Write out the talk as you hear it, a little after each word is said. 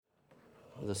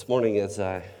This morning,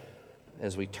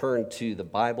 as we turn to the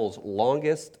Bible's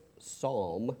longest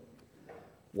psalm,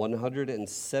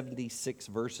 176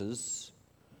 verses,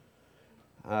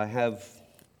 I have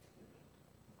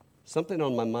something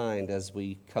on my mind as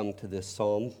we come to this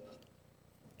psalm,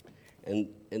 and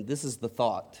this is the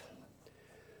thought.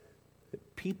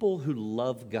 People who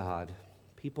love God,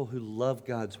 people who love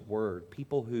God's word,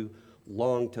 people who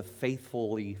long to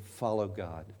faithfully follow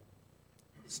God,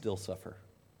 still suffer.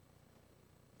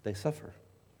 They suffer.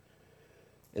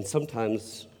 And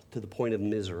sometimes to the point of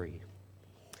misery.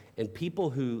 And people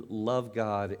who love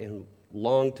God and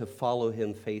long to follow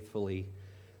Him faithfully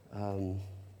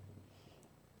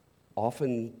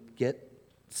often get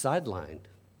sidelined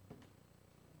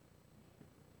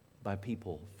by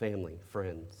people, family,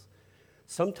 friends.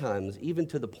 Sometimes even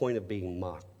to the point of being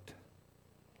mocked.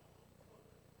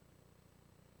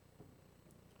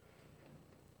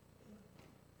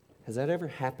 Has that ever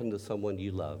happened to someone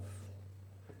you love?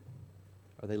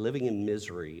 Are they living in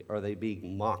misery? Are they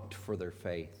being mocked for their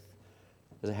faith?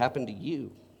 Has it happened to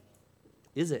you?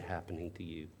 Is it happening to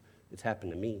you? It's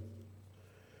happened to me.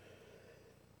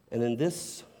 And in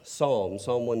this psalm,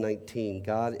 Psalm 119,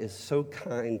 God is so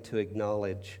kind to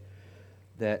acknowledge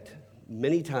that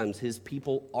many times His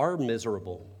people are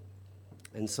miserable,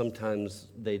 and sometimes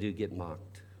they do get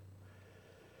mocked.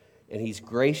 And He's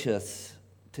gracious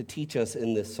to teach us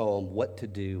in this psalm what to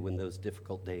do when those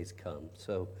difficult days come.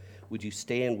 So would you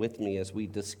stand with me as we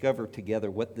discover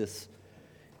together what this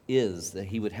is that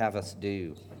He would have us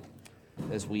do,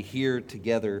 as we hear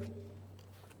together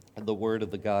the word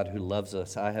of the God who loves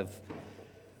us. I have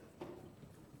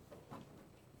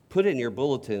put in your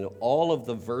bulletin all of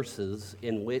the verses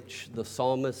in which the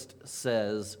psalmist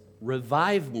says,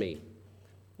 "Revive me."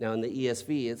 Now in the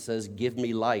ESV it says, "Give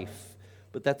me life,"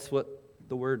 but that's what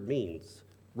the word means.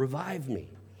 Revive me.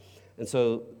 And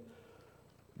so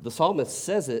the psalmist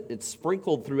says it's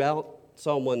sprinkled throughout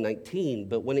Psalm 119,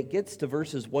 but when it gets to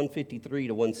verses 153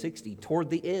 to 160, toward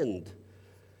the end,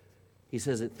 he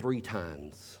says it 3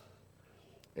 times.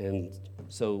 And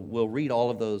so we'll read all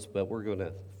of those, but we're going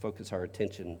to focus our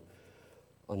attention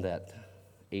on that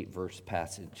 8-verse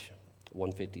passage,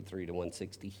 153 to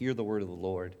 160. Hear the word of the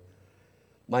Lord.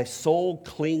 My soul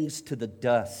clings to the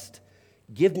dust.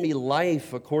 Give me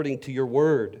life according to your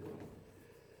word.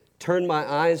 Turn my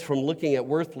eyes from looking at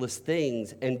worthless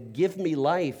things and give me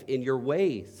life in your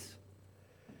ways.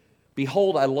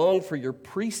 Behold, I long for your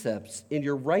precepts. In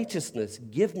your righteousness,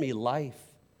 give me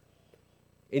life.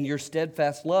 In your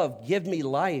steadfast love, give me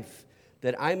life,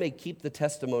 that I may keep the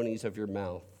testimonies of your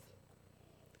mouth.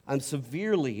 I'm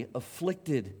severely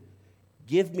afflicted.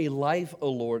 Give me life, O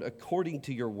Lord, according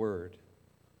to your word.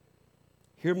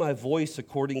 Hear my voice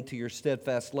according to your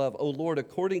steadfast love. O Lord,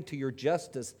 according to your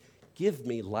justice, give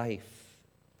me life.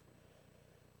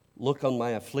 Look on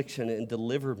my affliction and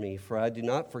deliver me, for I do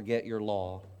not forget your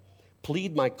law.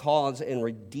 Plead my cause and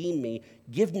redeem me.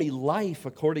 Give me life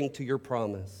according to your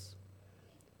promise.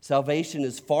 Salvation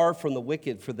is far from the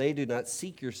wicked, for they do not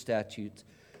seek your statutes.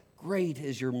 Great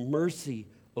is your mercy,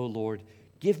 O Lord.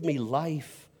 Give me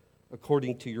life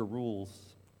according to your rules.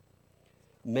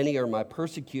 Many are my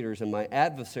persecutors and my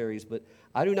adversaries, but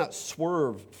I do not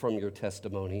swerve from your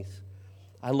testimonies.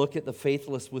 I look at the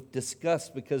faithless with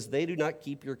disgust because they do not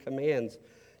keep your commands.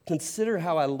 Consider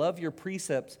how I love your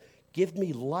precepts. Give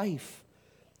me life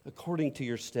according to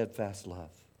your steadfast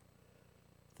love.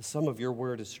 The sum of your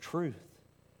word is truth,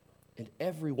 and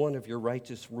every one of your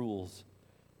righteous rules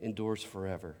endures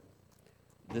forever.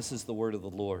 This is the word of the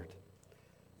Lord.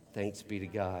 Thanks be to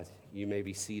God. You may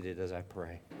be seated as I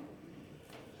pray.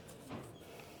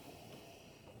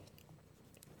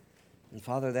 And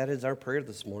Father, that is our prayer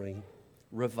this morning.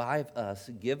 Revive us,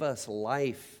 give us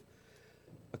life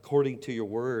according to your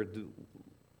word.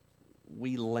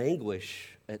 We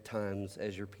languish at times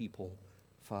as your people,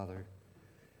 Father.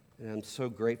 And I'm so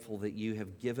grateful that you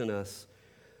have given us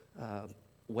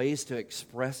ways to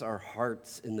express our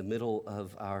hearts in the middle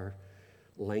of our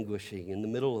languishing. In the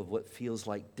middle of what feels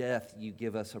like death, you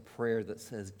give us a prayer that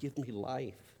says, give me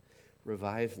life,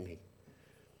 revive me.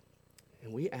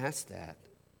 And we ask that.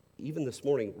 Even this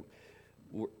morning,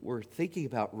 we're thinking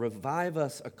about revive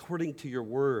us according to your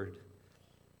word.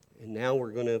 And now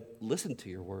we're going to listen to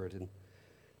your word and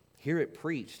hear it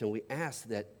preached. And we ask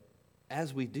that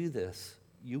as we do this,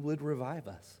 you would revive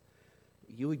us.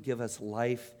 You would give us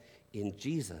life in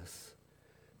Jesus,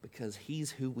 because he's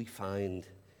who we find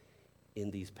in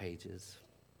these pages.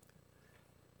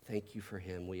 Thank you for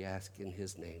him. We ask in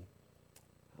his name.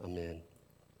 Amen.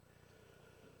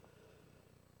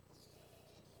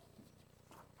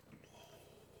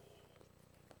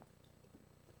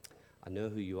 I know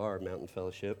who you are, Mountain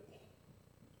Fellowship.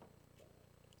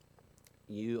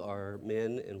 You are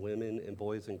men and women and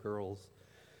boys and girls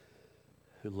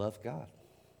who love God,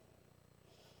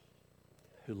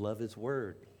 who love His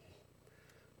Word,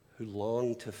 who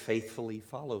long to faithfully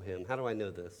follow Him. How do I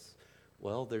know this?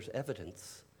 Well, there's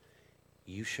evidence.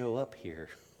 You show up here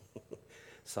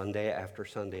Sunday after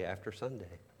Sunday after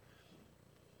Sunday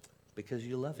because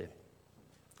you love Him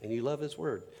and you love His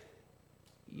Word.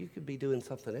 You could be doing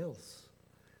something else,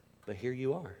 but here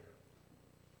you are.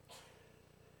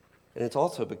 And it's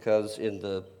also because in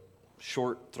the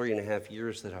short 3.5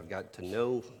 years that I've got to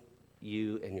know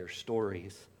you and your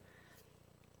stories,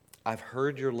 I've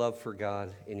heard your love for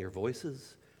God in your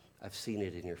voices. I've seen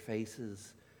it in your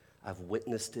faces. I've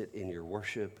witnessed it in your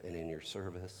worship and in your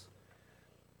service.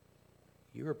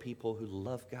 You are people who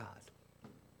love God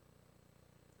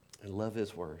and love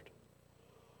His Word.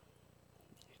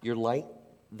 You're like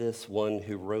this one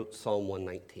who wrote Psalm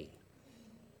 119.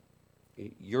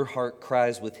 Your heart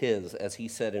cries with his, as he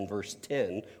said in verse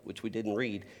 10, which we didn't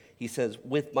read. He says,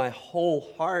 "With my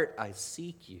whole heart I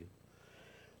seek you.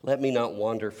 Let me not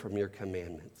wander from your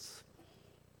commandments."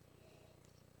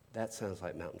 That sounds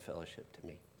like Mountain Fellowship to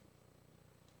me.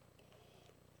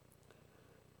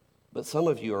 But some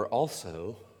of you are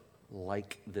also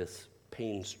like this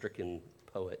pain-stricken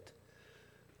poet.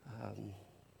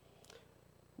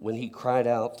 When he cried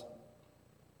out,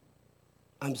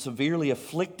 "I'm severely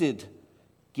afflicted.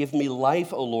 Give me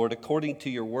life, O Lord, according to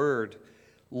your word.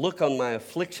 Look on my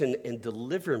affliction and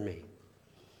deliver me."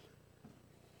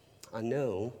 I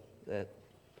know that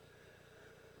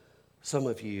some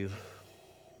of you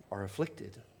are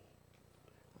afflicted.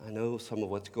 I know some of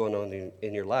what's going on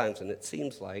in your lives, and it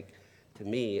seems like to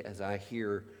me, as I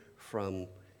hear from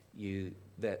you,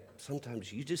 that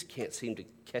sometimes you just can't seem to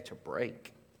catch a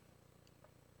break.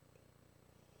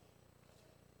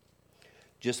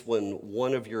 Just when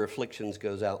one of your afflictions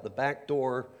goes out the back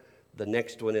door, the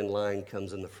next one in line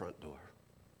comes in the front door.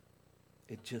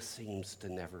 It just seems to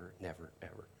never, ever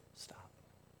stop.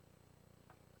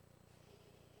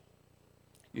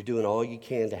 You're doing all you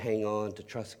can to hang on, to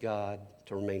trust God,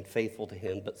 to remain faithful to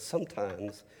Him, but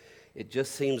sometimes it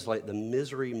just seems like the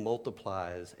misery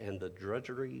multiplies and the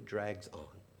drudgery drags on.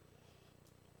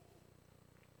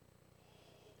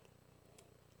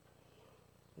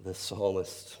 The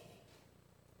psalmist,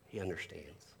 he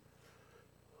understands.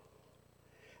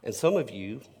 And some of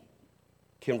you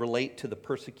can relate to the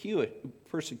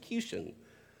persecution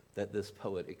that this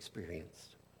poet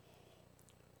experienced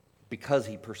because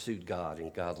he pursued God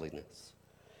in godliness.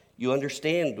 You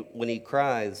understand when he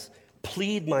cries,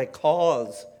 "Plead my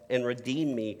cause and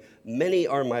redeem me. Many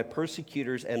are my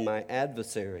persecutors and my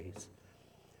adversaries,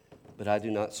 but I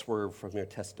do not swerve from your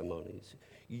testimonies."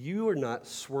 You are not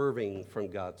swerving from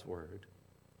God's word.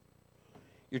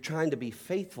 You're trying to be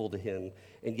faithful to Him,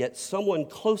 and yet someone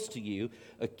close to you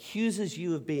accuses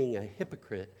you of being a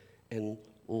hypocrite and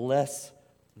less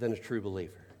than a true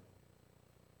believer.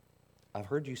 I've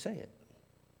heard you say it.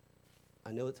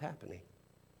 I know it's happening.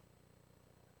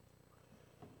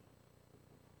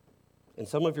 And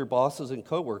some of your bosses and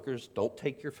coworkers don't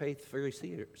take your faith very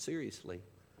seriously.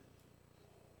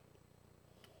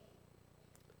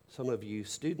 Some of you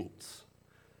students,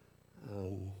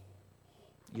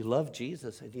 you love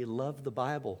Jesus and you love the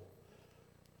Bible.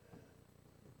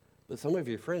 But some of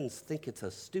your friends think it's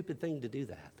a stupid thing to do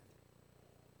that.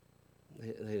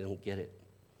 They don't get it.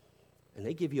 And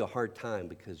they give you a hard time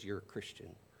because you're a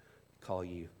Christian. Call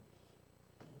you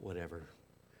whatever.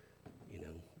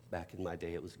 Back in my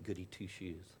day it was goody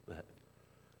two-shoes. But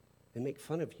they make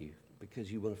fun of you because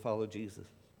you want to follow Jesus.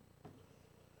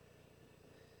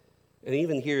 And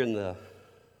even here in the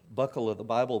buckle of the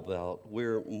Bible Belt,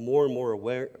 we're more and more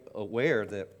aware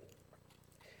that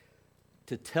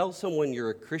to tell someone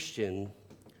you're a Christian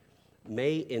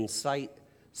may incite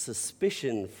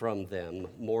suspicion from them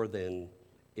more than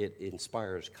it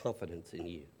inspires confidence in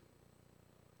you.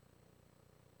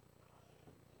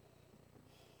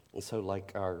 And so,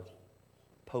 like our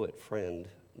poet friend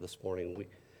this morning,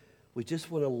 we just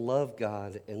want to love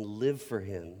God and live for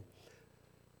Him,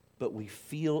 but we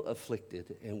feel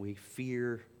afflicted and we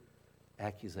fear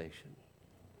accusation.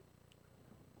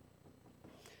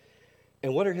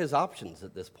 And what are his options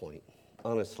at this point,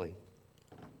 honestly?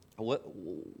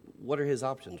 What are his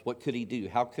options? What could he do?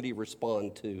 How could he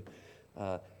respond to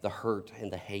the hurt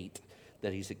and the hate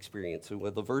that he's experienced?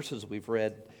 Well, the verses we've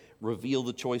read reveal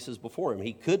the choices before him.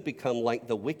 He could become like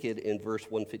the wicked in verse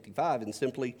 155 and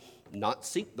simply not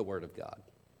seek the word of God.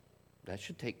 That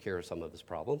should take care of some of his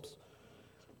problems.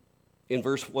 In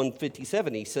verse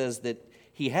 157, he says that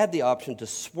he had the option to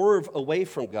swerve away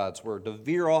from God's word, to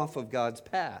veer off of God's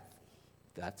path.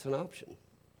 That's an option.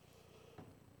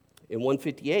 In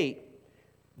 158,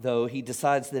 though, he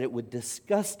decides that it would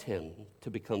disgust him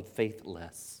to become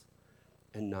faithless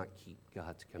and not keep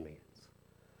God's commands.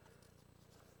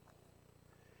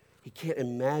 He can't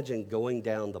imagine going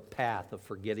down the path of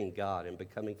forgetting God and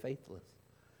becoming faithless.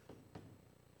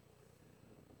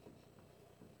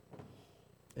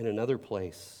 In another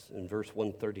place, in verse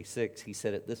 136, he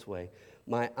said it this way,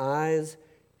 "My eyes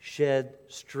shed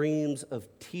streams of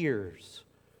tears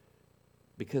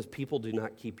because people do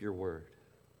not keep your word."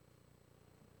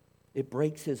 It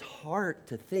breaks his heart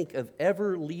to think of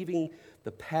ever leaving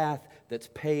the path that's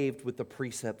paved with the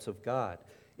precepts of God.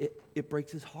 It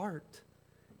breaks his heart.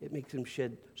 It makes him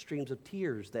shed streams of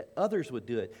tears that others would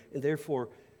do it, and therefore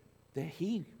that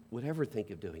he would ever think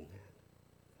of doing that.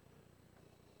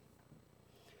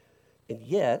 And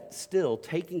yet, still,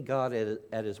 taking God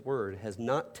at his word has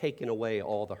not taken away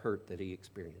all the hurt that he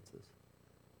experiences.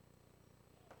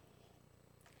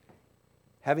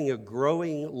 Having a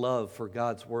growing love for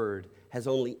God's word has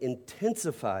only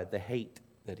intensified the hate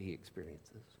that he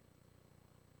experiences.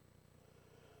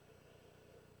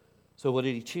 So what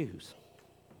did he choose?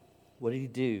 What did he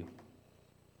do?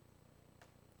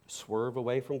 Swerve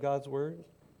away from God's word?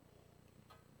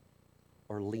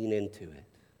 Or lean into it?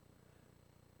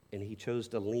 And he chose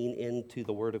to lean into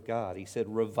the word of God. He said,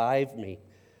 "Revive me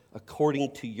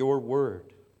according to your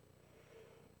word.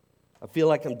 I feel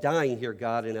like I'm dying here,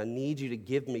 God, and I need you to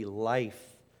give me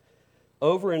life."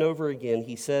 Over and over again,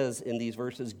 he says in these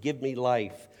verses, "Give me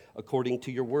life according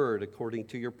to your word, according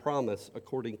to your promise,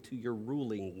 according to your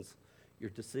rulings, your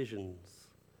decisions."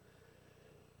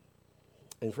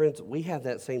 And friends, we have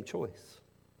that same choice.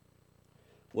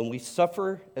 When we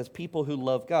suffer as people who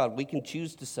love God, we can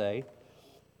choose to say,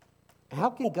 how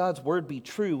can God's word be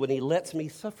true when he lets me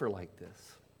suffer like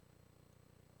this?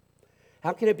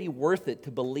 How can it be worth it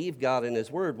to believe God in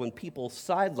his word when people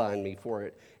sideline me for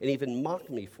it and even mock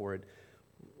me for it?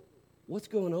 What's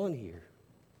going on here?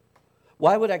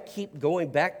 Why would I keep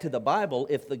going back to the Bible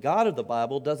if the God of the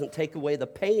Bible doesn't take away the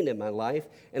pain in my life,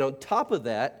 and on top of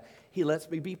that, he lets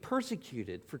me be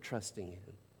persecuted for trusting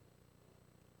him?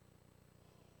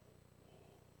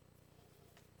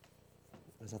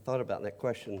 As I thought about that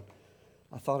question,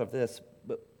 I thought of this,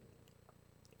 but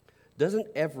doesn't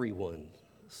everyone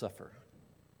suffer?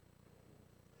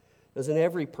 Doesn't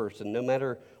every person, no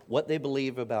matter what they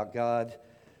believe about God,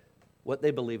 what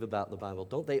they believe about the Bible,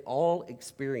 don't they all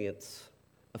experience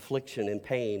affliction and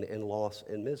pain and loss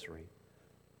and misery?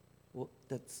 Well,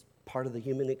 that's part of the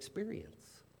human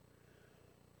experience.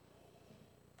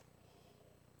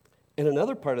 And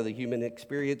another part of the human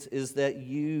experience is that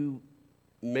you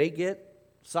may get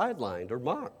sidelined or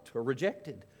mocked or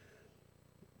rejected.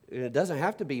 And it doesn't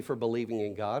have to be for believing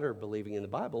in God or believing in the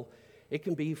Bible. It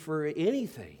can be for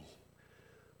anything.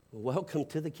 Welcome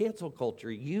to the cancel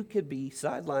culture. You could be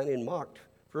sidelined and mocked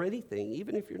for anything,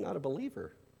 even if you're not a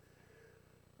believer.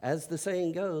 As the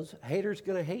saying goes, haters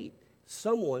gonna hate.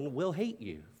 Someone will hate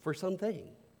you for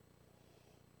something.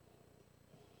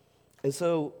 And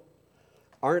so,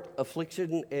 aren't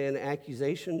affliction and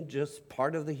accusation just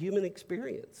part of the human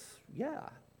experience? Yeah,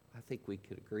 I think we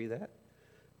could agree that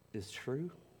is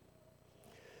true.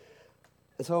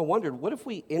 And so I wondered, what if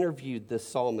we interviewed this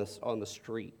psalmist on the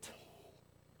street?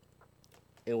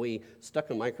 And we stuck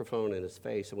a microphone in his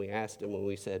face and we asked him, and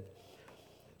we said,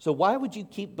 "So why would you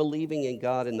keep believing in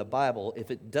God in the Bible if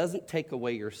it doesn't take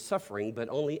away your suffering but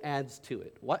only adds to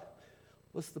it?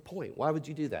 What's the point? Why would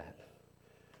you do that?"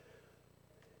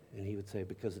 And he would say,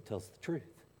 "Because it tells the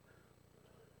truth."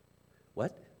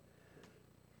 What?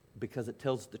 Because it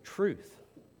tells the truth.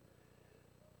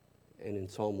 And in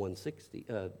Psalm 160,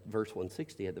 verse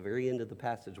 160, at the very end of the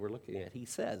passage we're looking at, he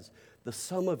says, "The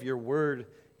sum of your word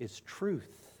is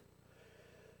truth."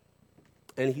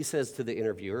 And he says to the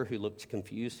interviewer, who looked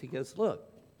confused, he goes, "Look,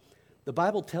 the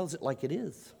Bible tells it like it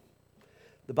is.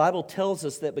 The Bible tells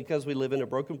us that because we live in a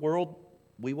broken world,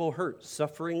 we will hurt.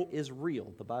 Suffering is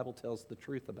real. The Bible tells the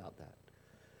truth about that.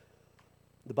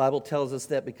 The Bible tells us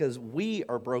that because we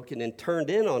are broken and turned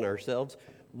in on ourselves,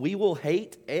 we will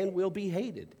hate and will be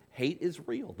hated. Hate is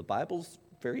real. The Bible's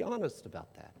very honest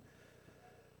about that."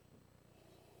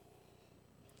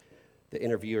 The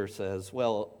interviewer says,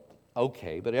 "Well,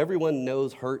 okay, but everyone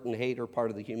knows hurt and hate are part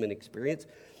of the human experience.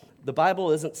 The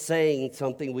Bible isn't saying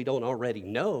something we don't already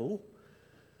know."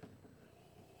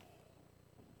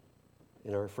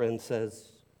 And our friend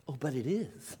says, "Oh, but it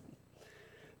is.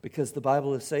 Because the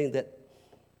Bible is saying that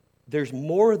there's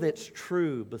more that's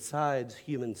true besides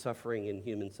human suffering and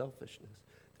human selfishness.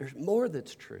 There's more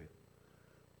that's true."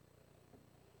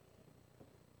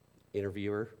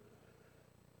 Interviewer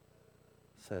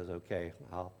says, okay,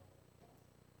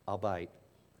 I'll bite.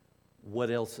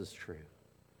 What else is true?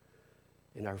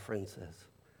 And our friend says,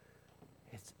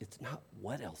 it's not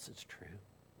what else is true.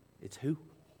 It's who.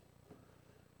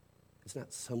 It's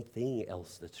not something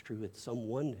else that's true. It's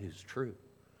someone who's true.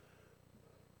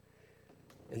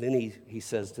 And then he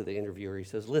says to the interviewer, he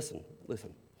says, listen.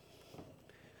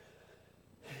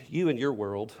 You in your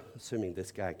world, assuming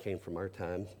this guy came from our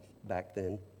time back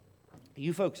then,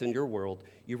 you folks in your world,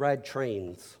 you ride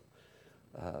trains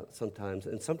sometimes,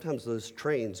 and sometimes those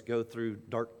trains go through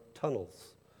dark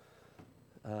tunnels.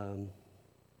 And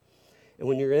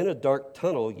when you're in a dark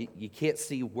tunnel, you can't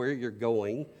see where you're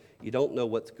going. You don't know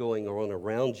what's going on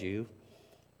around you.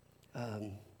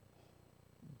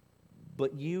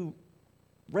 But you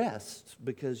rest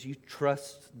because you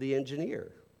trust the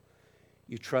engineer.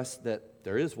 You trust that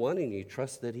there is one, and you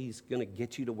trust that he's going to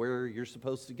get you to where you're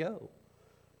supposed to go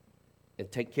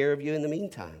and take care of you in the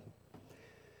meantime.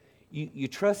 You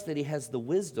trust that he has the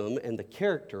wisdom and the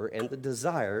character and the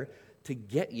desire to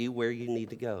get you where you need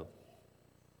to go.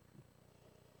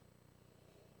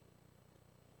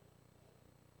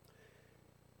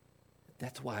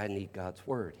 That's why I need God's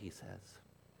word, he says,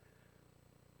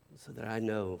 so that I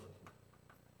know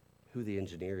who the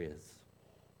engineer is.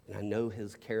 And I know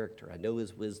his character. I know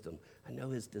his wisdom. I know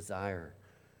his desire.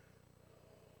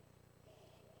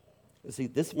 You see,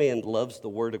 this man loves the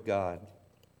word of God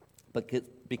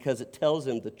because it tells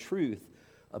him the truth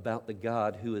about the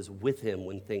God who is with him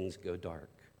when things go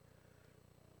dark.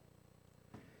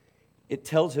 It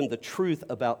tells him the truth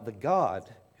about the God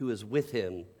who is with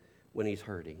him when he's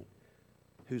hurting,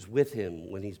 who's with him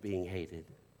when he's being hated.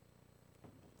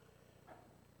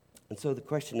 And so the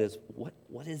question is,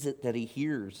 what is it that he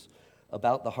hears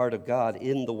about the heart of God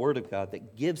in the Word of God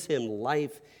that gives him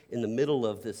life in the middle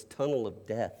of this tunnel of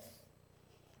death?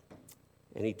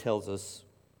 And he tells us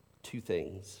two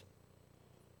things.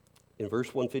 In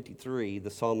verse 153, the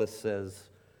psalmist says,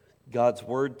 God's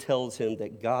word tells him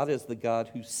that God is the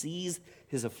God who sees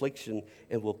his affliction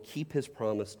and will keep his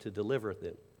promise to deliver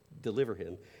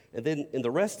him. And then in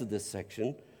the rest of this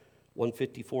section,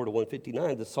 154 to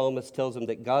 159, the psalmist tells him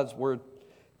that God's word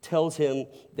tells him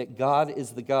that God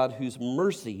is the God whose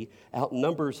mercy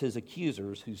outnumbers his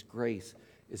accusers, whose grace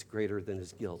is greater than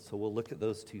his guilt. So we'll look at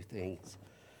those two things,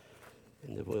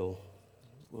 and then we'll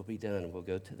be done, and we'll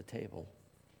go to the table.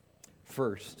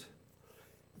 First,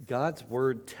 God's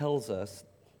word tells us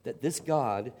that this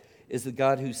God is the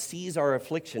God who sees our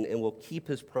affliction and will keep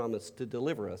his promise to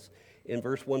deliver us. In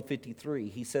verse 153,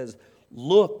 he says,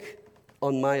 "Look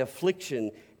on my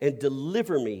affliction and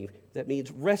deliver me." That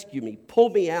means rescue me, pull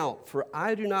me out, for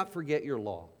I do not forget your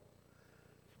law.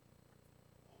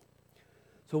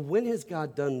 So when has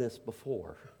God done this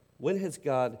before? When has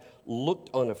God looked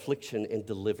on affliction and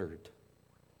delivered?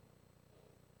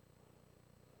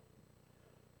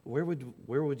 Where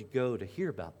would you go to hear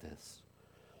about this?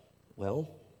 Well,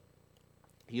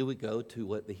 you would go to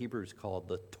what the Hebrews called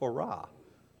the Torah,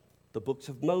 the books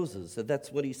of Moses. And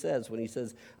that's what he says when he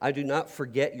says, I do not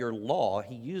forget your law.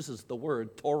 He uses the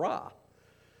word Torah.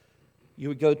 You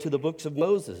would go to the books of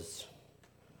Moses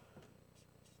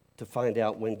to find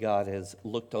out when God has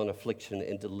looked on affliction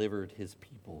and delivered his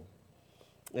people.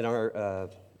 In our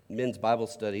men's Bible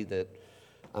study that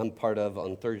I'm part of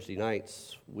on Thursday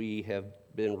nights, we have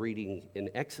been reading in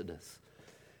Exodus.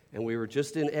 And we were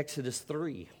just in Exodus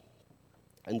 3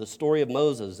 and the story of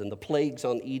Moses and the plagues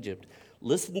on Egypt.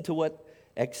 Listen to what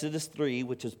Exodus 3,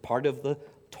 which is part of the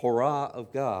Torah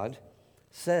of God,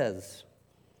 says.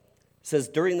 It says,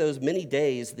 during those many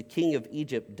days, the king of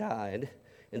Egypt died,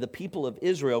 and the people of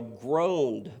Israel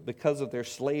groaned because of their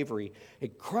slavery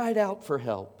and cried out for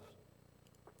help.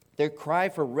 Their cry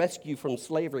for rescue from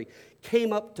slavery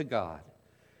came up to God.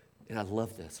 And I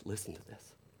love this. Listen to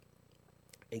this.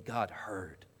 And God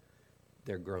heard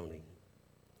their groaning.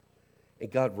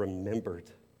 And God remembered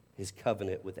his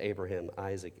covenant with Abraham,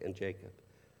 Isaac, and Jacob.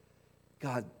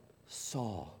 God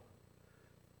saw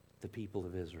the people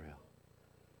of Israel.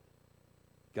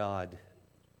 God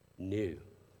knew.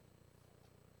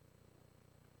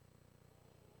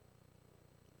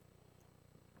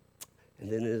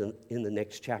 And then in the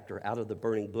next chapter, out of the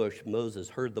burning bush, Moses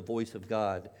heard the voice of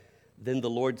God. Then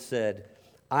the Lord said,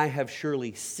 I have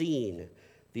surely seen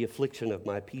the affliction of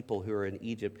my people who are in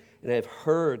Egypt, and I have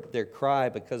heard their cry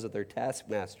because of their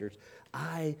taskmasters.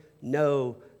 I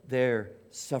know their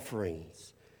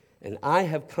sufferings, and I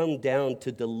have come down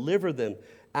to deliver them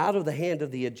out of the hand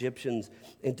of the Egyptians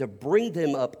and to bring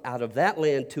them up out of that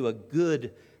land to a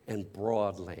good and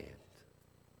broad land.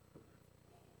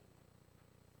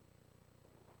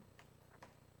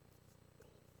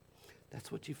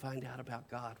 That's what you find out about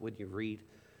God when you read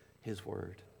his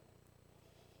word.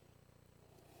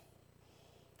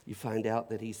 You find out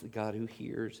that he's the God who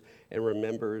hears and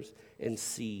remembers and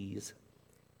sees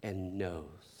and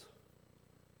knows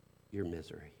your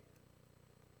misery.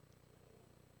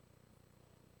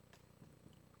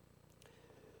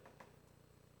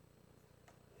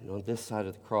 And on this side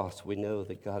of the cross, we know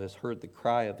that God has heard the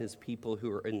cry of his people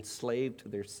who are enslaved to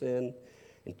their sin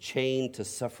and chained to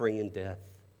suffering and death.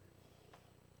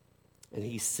 And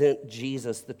he sent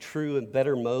Jesus, the true and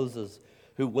better Moses,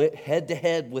 who went head to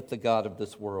head with the God of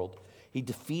this world. He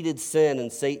defeated sin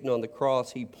and Satan on the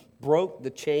cross. He broke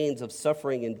the chains of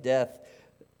suffering and death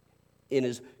in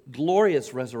his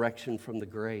glorious resurrection from the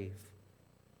grave.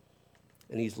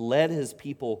 And he's led his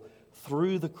people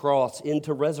through the cross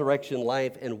into resurrection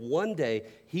life, and one day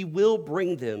he will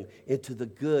bring them into the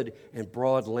good and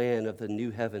broad land of the new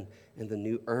heaven and the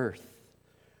new earth,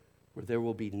 where there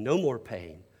will be no more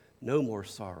pain, no more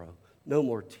sorrow, no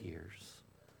more tears,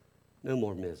 no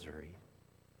more misery.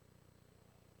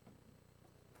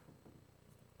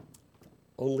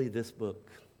 Only this book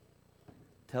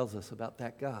tells us about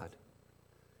that God,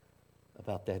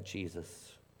 about that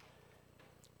Jesus.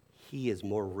 He is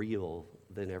more real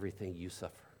than everything you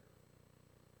suffer.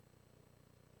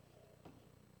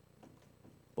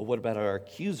 But what about our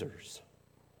accusers?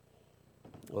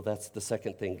 Well, that's the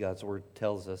second thing God's word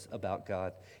tells us about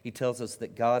God. He tells us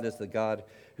that God is the God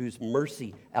whose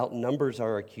mercy outnumbers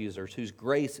our accusers, whose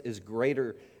grace is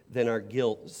greater than our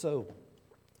guilt. So,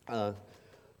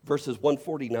 verses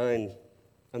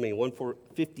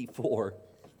 154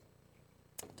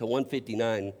 to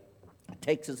 159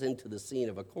 takes us into the scene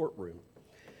of a courtroom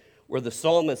where the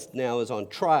psalmist now is on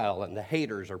trial and the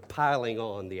haters are piling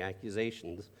on the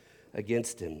accusations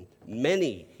against him.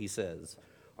 Many, he says,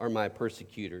 are my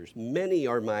persecutors. Many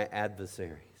are my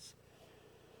adversaries.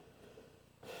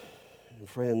 And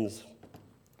friends,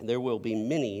 there will be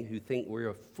many who think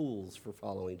we're fools for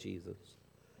following Jesus,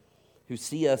 who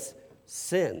see us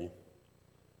sin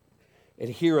and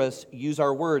hear us use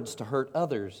our words to hurt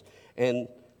others, and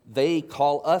they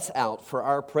call us out for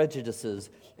our prejudices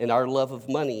and our love of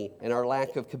money and our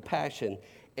lack of compassion.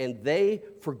 And they,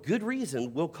 for good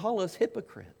reason, will call us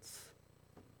hypocrites.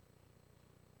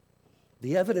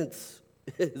 The evidence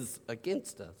is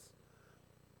against us.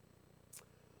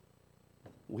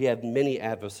 We have many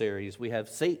adversaries. We have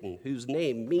Satan, whose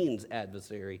name means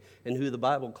adversary, and who the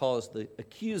Bible calls the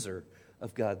accuser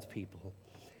of God's people.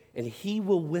 And he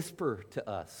will whisper to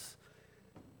us,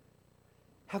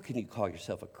 how can you call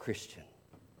yourself a Christian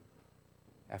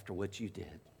after what you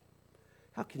did?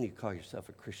 How can you call yourself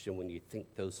a Christian when you think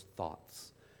those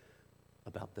thoughts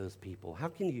about those people? How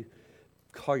can you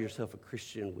call yourself a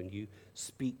Christian when you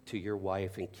speak to your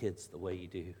wife and kids the way you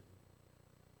do?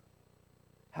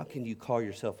 How can you call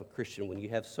yourself a Christian when you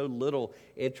have so little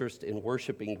interest in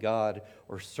worshiping God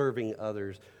or serving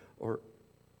others or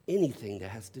anything that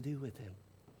has to do with him?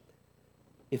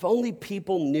 If only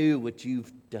people knew what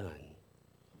you've done.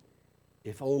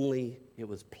 If only it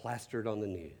was plastered on the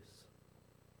news.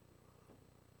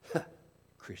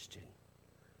 Christian.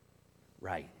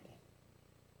 Right.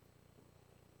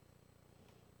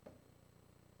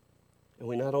 And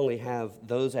we not only have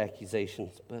those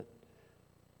accusations, but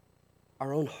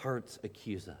our own hearts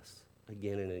accuse us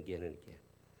again and again and again.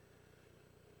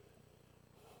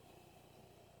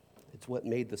 It's what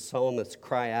made the psalmist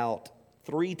cry out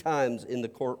 3 times in the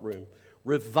courtroom,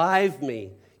 revive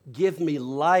me, give me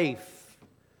life.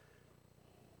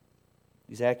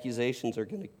 These accusations are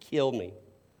going to kill me.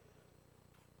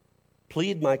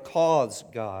 Plead my cause,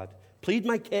 God. Plead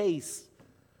my case.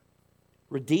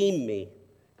 Redeem me.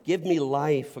 Give me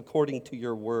life according to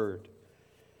your word.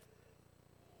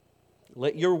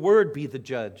 Let your word be the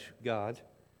judge, God.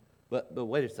 But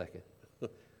wait a second.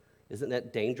 Isn't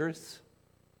that dangerous?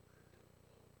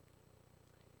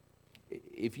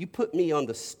 If you put me on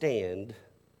the stand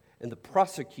and the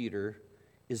prosecutor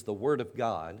is the word of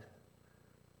God,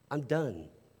 I'm done.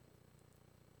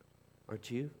 Aren't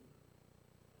you?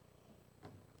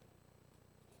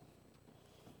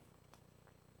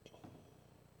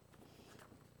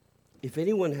 If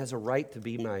anyone has a right to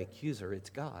be my accuser,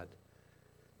 it's God.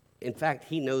 In fact,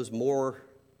 he knows more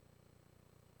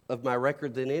of my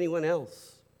record than anyone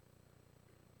else,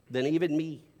 than even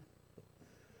me.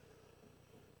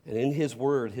 And in his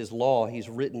word, his law, he's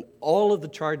written all of the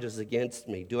charges against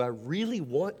me. Do I really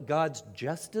want God's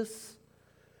justice?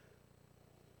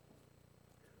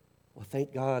 Well,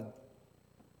 thank God,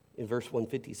 in verse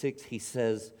 156, he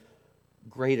says,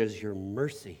 great is your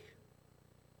mercy,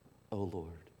 O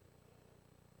Lord.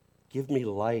 Give me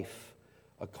life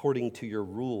according to your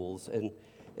rules. And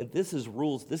And this is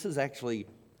rules. This is actually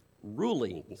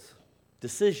rulings,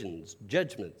 decisions,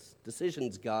 judgments,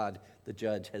 decisions God, the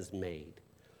judge, has made.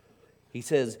 He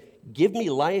says, give me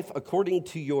life according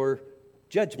to your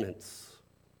judgments.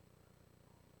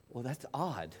 Well, that's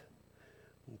odd,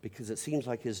 because it seems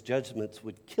like his judgments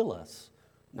would kill us,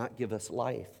 not give us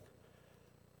life,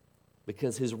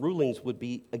 because his rulings would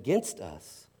be against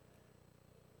us.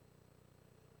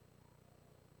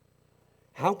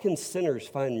 How can sinners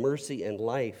find mercy and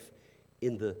life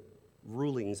in the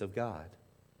rulings of God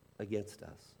against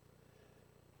us?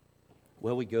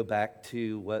 Well, we go back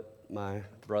to what my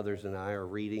brothers and I are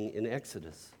reading in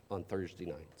Exodus on Thursday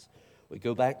nights. We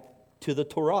go back to the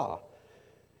Torah.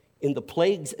 In the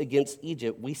plagues against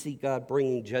Egypt, we see God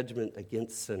bringing judgment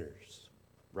against sinners,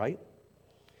 right?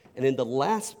 And in the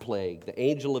last plague, the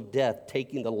angel of death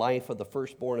taking the life of the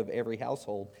firstborn of every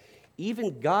household,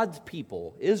 even God's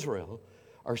people, Israel,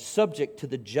 are subject to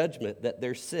the judgment that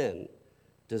their sin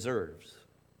deserves,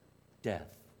 death.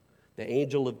 The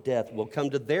angel of death will come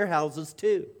to their houses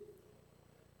too.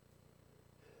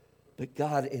 But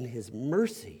God, in his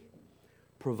mercy,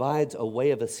 provides a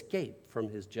way of escape from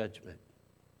his judgment.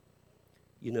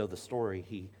 You know the story.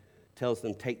 He tells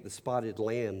them, take the spotted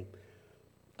lamb,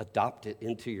 adopt it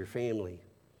into your family.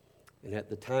 And at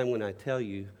the time when I tell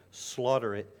you,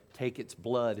 slaughter it, take its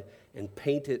blood, and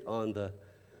paint it on the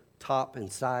top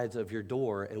and sides of your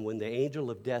door. And when the angel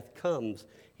of death comes,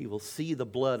 he will see the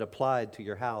blood applied to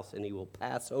your house, and he will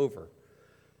pass over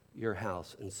your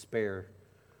house and spare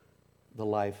the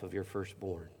life of your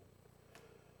firstborn.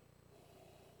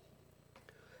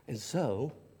 And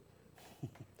so,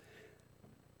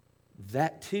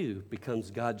 that too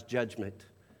becomes God's judgment.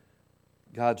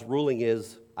 God's ruling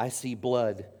is, I see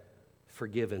blood,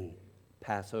 forgiven,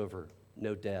 pass over,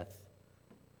 no death.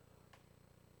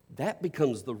 That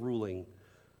becomes the ruling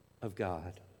of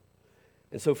God.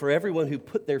 And so for everyone who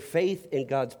put their faith in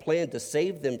God's plan to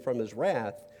save them from his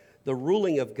wrath, the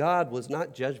ruling of God was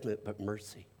not judgment, but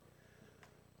mercy.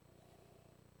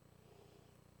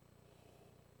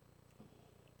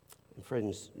 And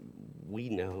friends, we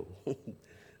know,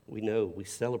 we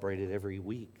celebrate it every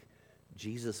week.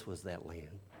 Jesus was that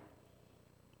lamb.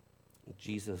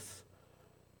 Jesus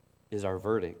is our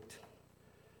verdict.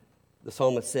 The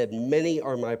psalmist said, many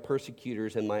are my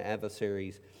persecutors and my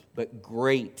adversaries, but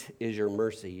great is your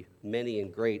mercy. Many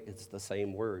and great, it's the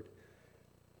same word.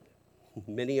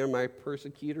 Many are my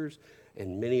persecutors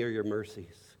and many are your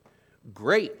mercies.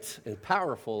 Great and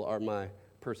powerful are my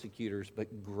persecutors,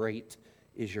 but great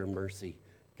is your mercy,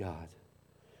 God.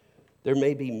 There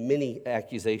may be many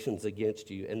accusations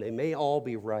against you, and they may all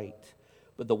be right.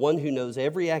 But the one who knows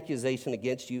every accusation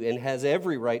against you and has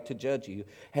every right to judge you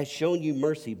has shown you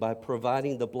mercy by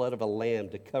providing the blood of a lamb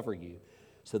to cover you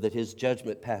so that his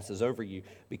judgment passes over you.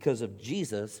 Because of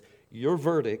Jesus, your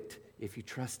verdict, if you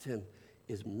trust him,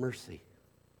 is mercy.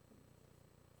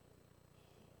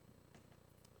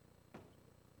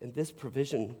 And this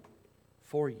provision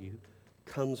for you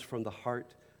comes from the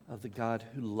heart of the God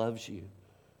who loves you.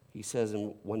 He says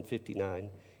in 159,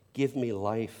 give me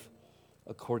life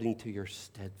according to your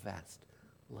steadfast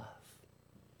love.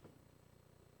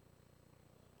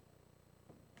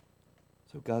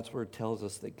 So God's word tells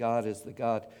us that God is the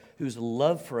God whose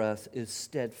love for us is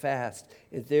steadfast,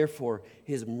 and therefore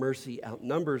his mercy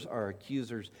outnumbers our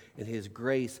accusers, and his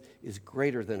grace is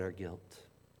greater than our guilt.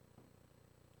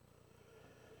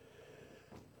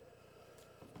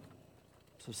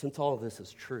 So since all of this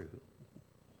is true,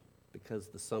 because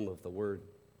the sum of the word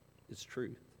is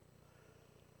truth,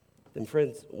 then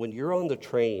friends, when you're on the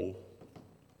train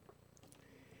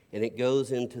and it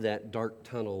goes into that dark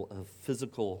tunnel of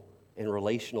physical and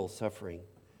relational suffering,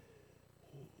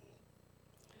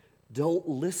 don't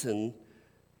listen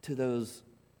to those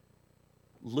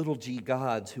little g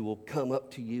gods who will come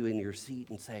up to you in your seat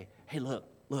and say, hey,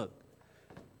 look,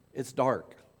 it's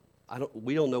dark.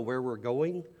 We don't know where we're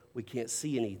going. We can't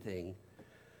see anything.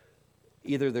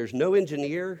 Either there's no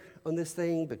engineer on this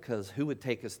thing, because who would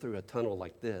take us through a tunnel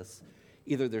like this?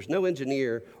 Either there's no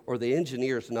engineer, or the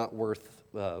engineer's not worth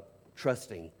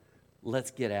trusting. Let's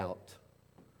get out.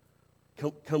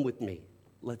 Come with me.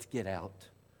 Let's get out.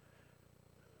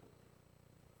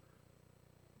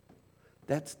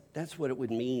 That's what it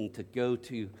would mean to go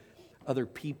to other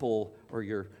people or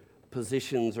your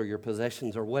positions or your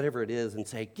possessions or whatever it is and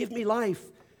say, give me life,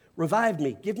 revive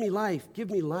me, give me life, give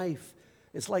me life.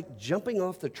 It's like jumping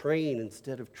off the train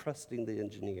instead of trusting the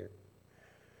engineer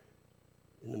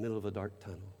in the middle of a dark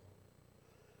tunnel.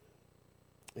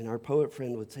 And our poet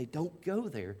friend would say, don't go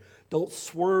there. Don't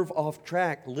swerve off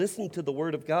track. Listen to the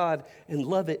word of God and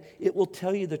love it. It will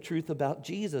tell you the truth about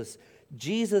Jesus.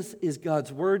 Jesus is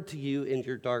God's word to you in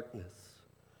your darkness.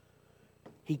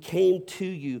 He came to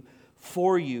you,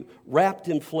 for you, wrapped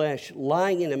in flesh,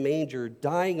 lying in a manger,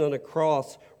 dying on a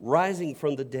cross, rising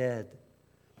from the dead.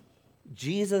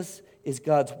 Jesus is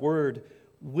God's word,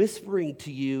 whispering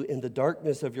to you in the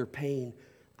darkness of your pain,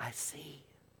 I see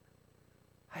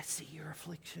your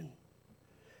affliction.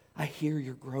 I hear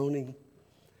your groaning.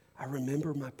 I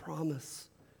remember my promise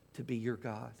to be your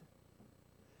God.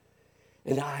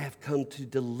 And I have come to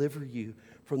deliver you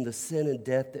from the sin and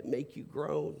death that make you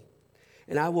groan.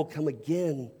 And I will come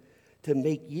again to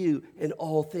make you and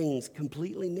all things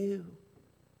completely new.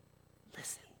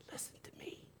 Listen to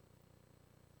me.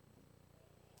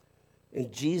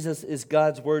 And Jesus is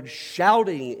God's word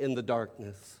shouting in the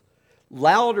darkness,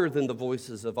 louder than the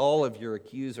voices of all of your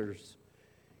accusers.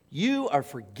 You are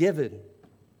forgiven.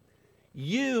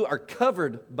 You are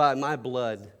covered by my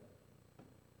blood.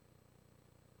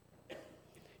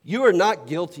 You are not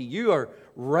guilty. You are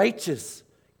righteous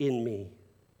in me.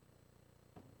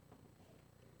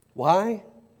 Why?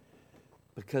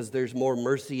 Because there's more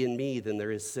mercy in me than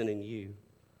there is sin in you.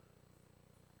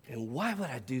 And why would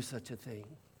I do such a thing?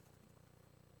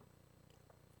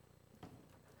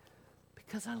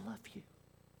 Because I love you.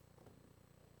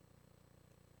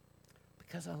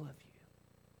 Because I love you.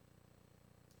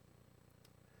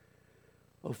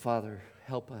 Oh, Father,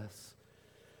 help us.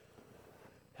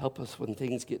 Help us when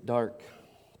things get dark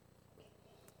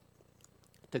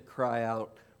to cry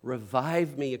out,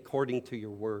 revive me according to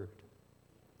your word.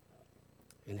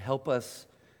 And help us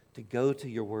to go to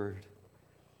your word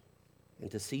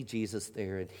and to see Jesus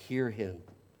there and hear him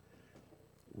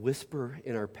whisper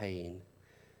in our pain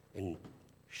and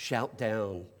shout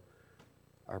down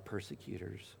our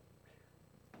persecutors.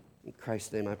 In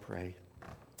Christ's name I pray.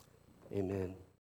 Amen.